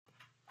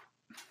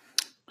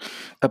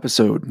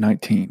Episode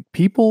 19.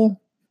 People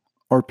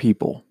are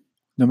people,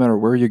 no matter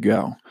where you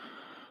go.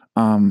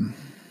 Um,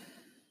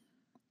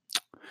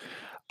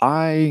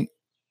 I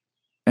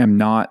am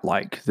not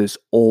like this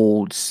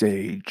old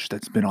sage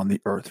that's been on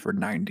the earth for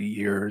 90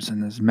 years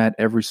and has met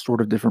every sort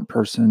of different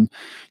person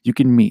you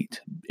can meet.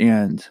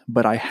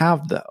 But I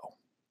have though.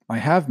 I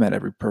have met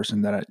every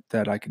person that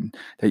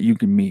you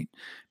can meet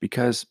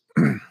because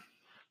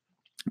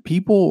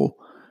people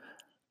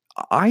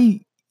I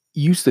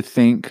used to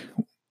think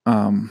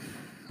when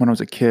I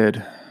was a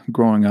kid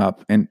growing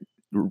up and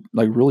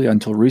like really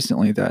until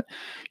recently that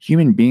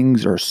human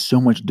beings are so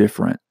much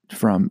different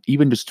from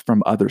even just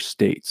from other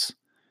states,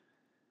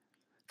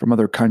 from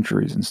other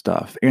countries and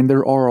stuff. And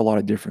there are a lot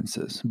of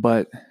differences,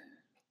 but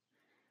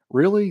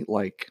really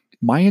like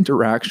my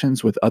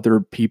interactions with other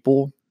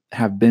people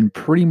have been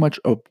pretty much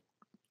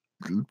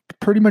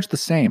the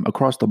same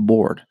across the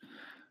board.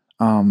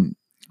 Um,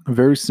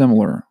 Very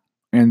similar.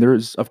 And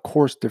there's of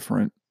course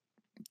different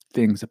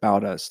things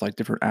about us, like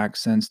different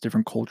accents,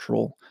 different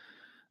cultural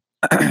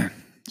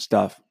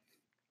stuff.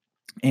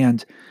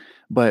 And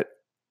but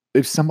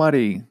if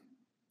somebody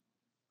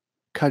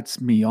cuts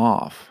me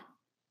off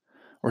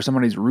or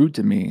somebody's rude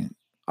to me,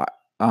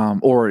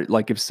 or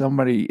like if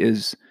somebody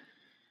is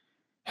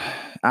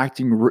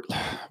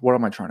what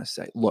am I trying to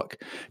say? Look,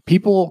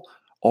 people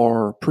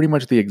are pretty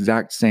much the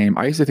exact same.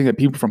 I used to think that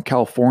people from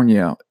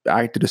California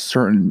acted a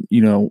certain,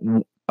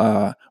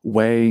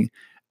 way,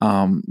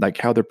 like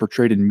how they're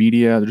portrayed in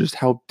media, just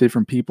how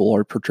different people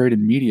are portrayed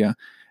in media.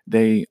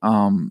 They,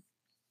 um,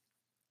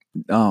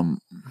 I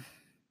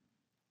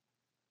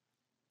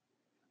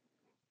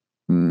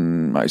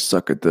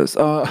suck at this.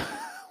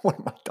 What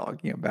am I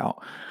talking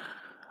about?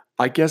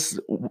 I guess.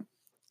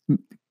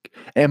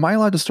 Am I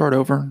allowed to start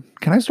over?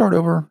 Can I start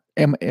over?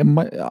 Am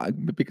I?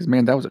 Because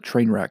man, that was a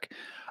train wreck.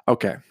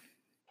 Okay,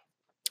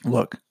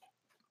 look,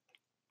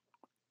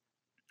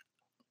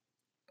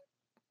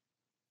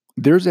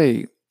 there's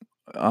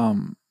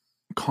um,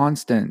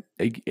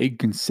 a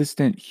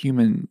consistent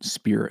human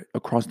spirit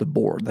across the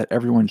board that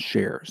everyone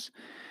shares,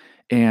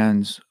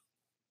 and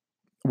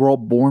we're all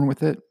born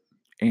with it,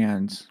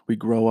 and we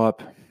grow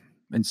up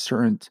in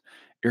certain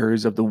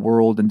areas of the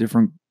world and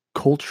different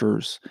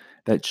cultures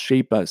that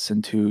shape us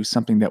into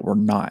something that we're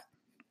not.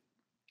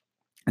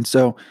 And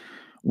so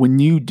when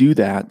you do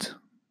that,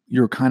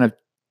 you're kind of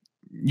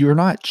you're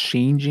not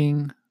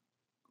changing,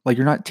 like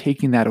you're not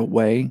taking that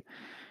away,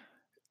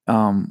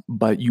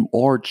 but you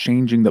are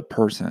changing the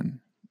person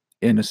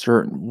in a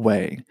certain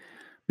way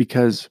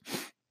because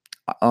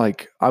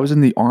like I was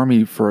in the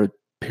army for a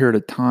period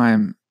of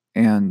time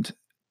and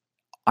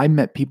I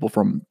met people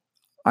from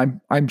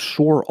I'm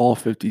sure all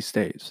 50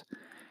 states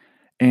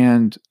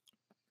and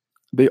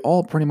they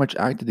all pretty much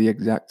acted the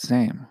exact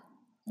same.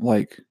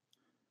 Like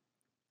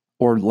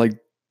or like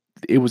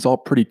it was all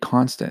pretty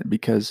constant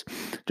because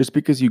just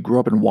because you grew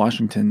up in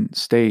Washington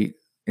state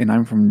and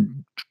I'm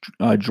from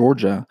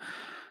Georgia,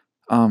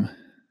 um,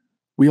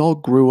 we all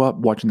grew up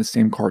watching the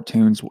same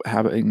cartoons,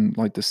 having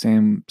like the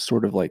same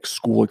sort of like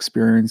school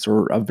experience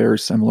or a very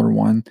similar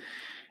one.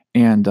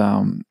 And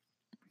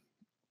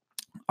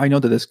I know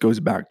that this goes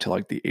back to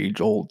like the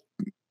age old,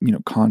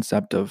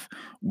 concept of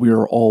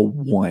we're all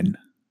one,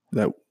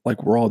 that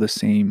like we're all the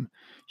same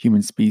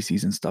human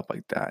species and stuff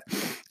like that.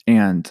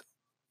 And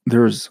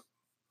there's,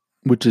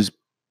 which is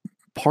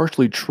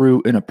partially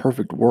true in a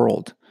perfect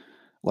world.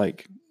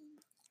 Like,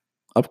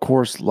 of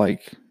course,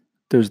 like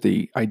there's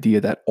the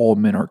idea that all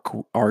men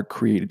are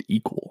created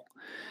equal.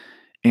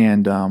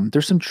 And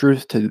there's some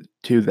truth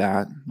to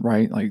that,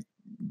 right? Like,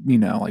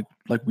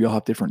 like we all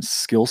have different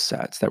skill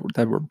sets that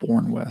we're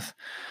born with,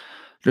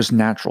 just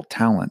natural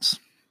talents.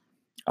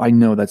 I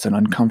know that's an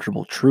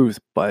uncomfortable truth,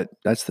 but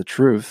that's the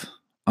truth.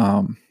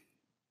 Um,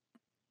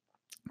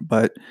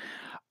 but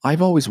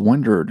I've always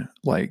wondered,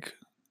 like,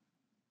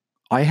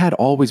 I had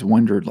always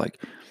wondered,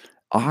 like,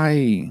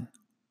 I,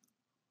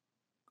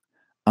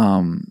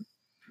 um,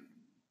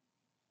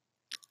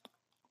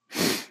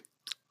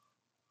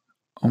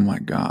 oh my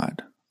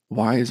God,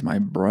 why is my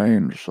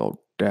brain so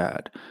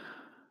dead?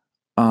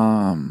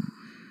 Um,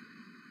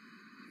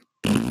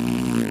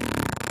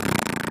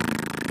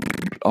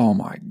 oh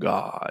my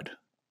God.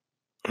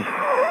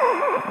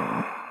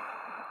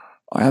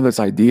 I had this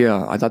idea.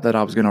 I thought that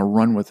I was going to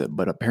run with it,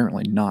 but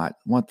apparently not.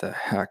 What the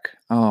heck?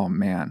 Oh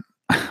man.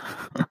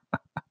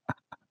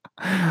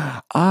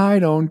 I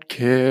don't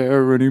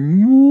care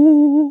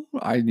anymore.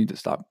 I need to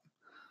stop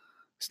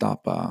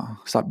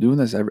doing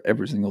this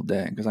every single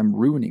day because I'm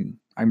ruining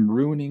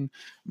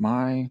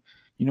my,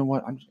 you know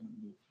what? I'm just gonna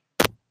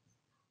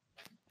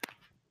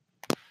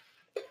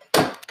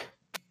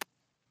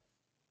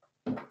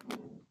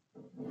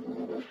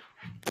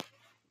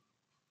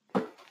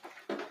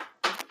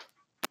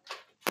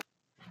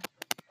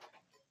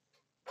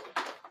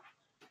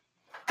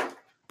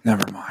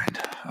never mind.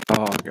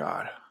 Oh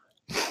God.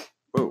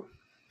 Whoa.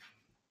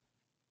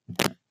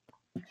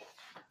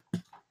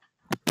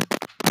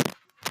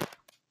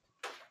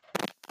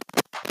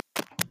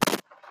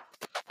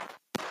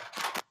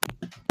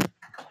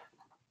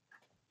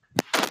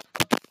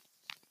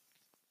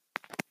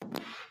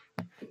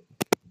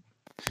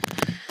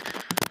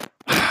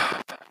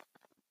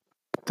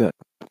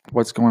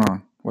 What's going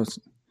on? What's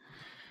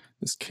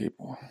this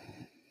cable?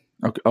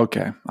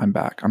 Okay, I'm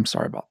back. I'm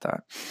sorry about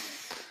that.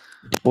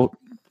 Well,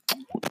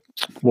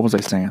 what was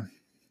I saying?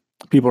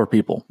 People are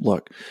people.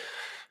 Look,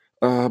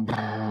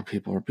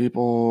 people are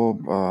people.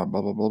 Blah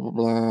blah blah blah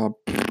blah.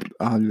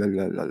 La,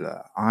 la, la,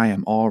 la. I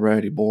am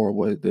already bored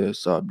with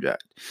this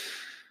subject.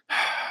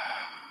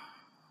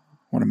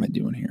 What am I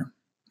doing here?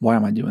 Why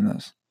am I doing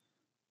this?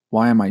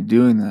 Why am I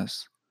doing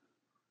this?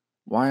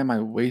 Why am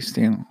I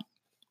wasting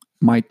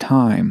my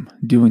time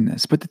doing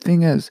this? But the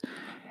thing is,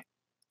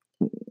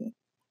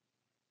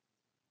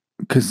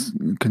 because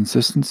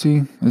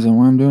consistency, is that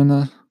why I'm doing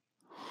this?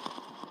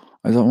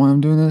 Is that why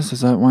I'm doing this?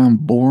 Is that why I'm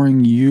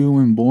boring you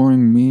and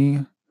boring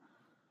me?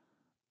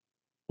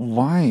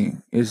 Why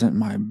isn't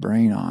my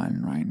brain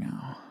on right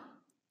now?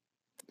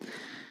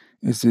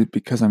 Is it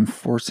because I'm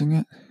forcing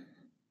it?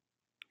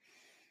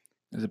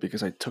 Is it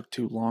because I took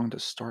too long to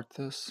start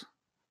this?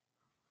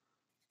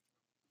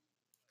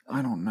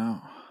 I don't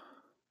know.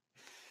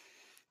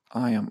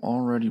 I am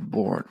already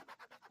bored.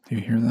 Do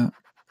you hear that?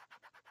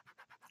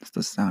 It's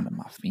the sound of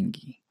my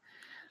fingy.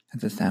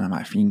 That's the sound of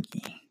my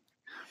fingy.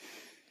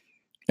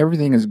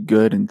 Everything is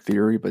good in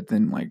theory, but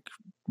then like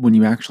when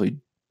you actually,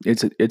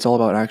 it's all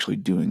about actually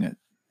doing it.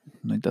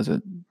 Like, does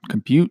it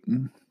compute?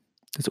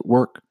 Does it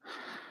work?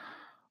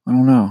 I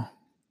don't know.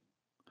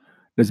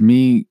 Does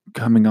me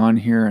coming on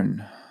here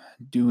and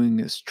doing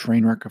this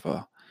train wreck of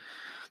a,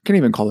 can't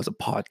even call this a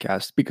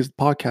podcast because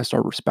podcasts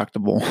are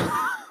respectable.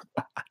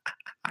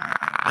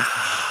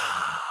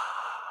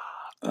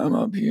 I'm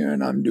up here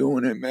and I'm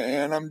doing it,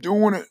 man. I'm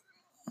doing it.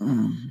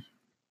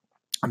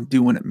 I'm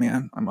doing it,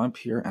 man. I'm up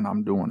here and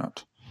I'm doing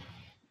it.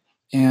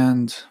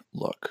 And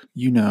look,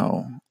 you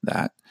know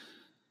that.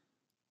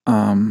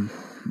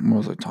 What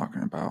was I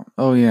talking about?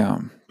 Oh yeah,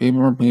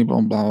 people,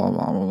 blah blah blah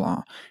blah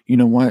blah. You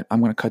know what?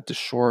 I'm gonna cut this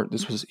short.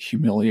 This was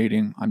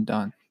humiliating. I'm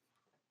done.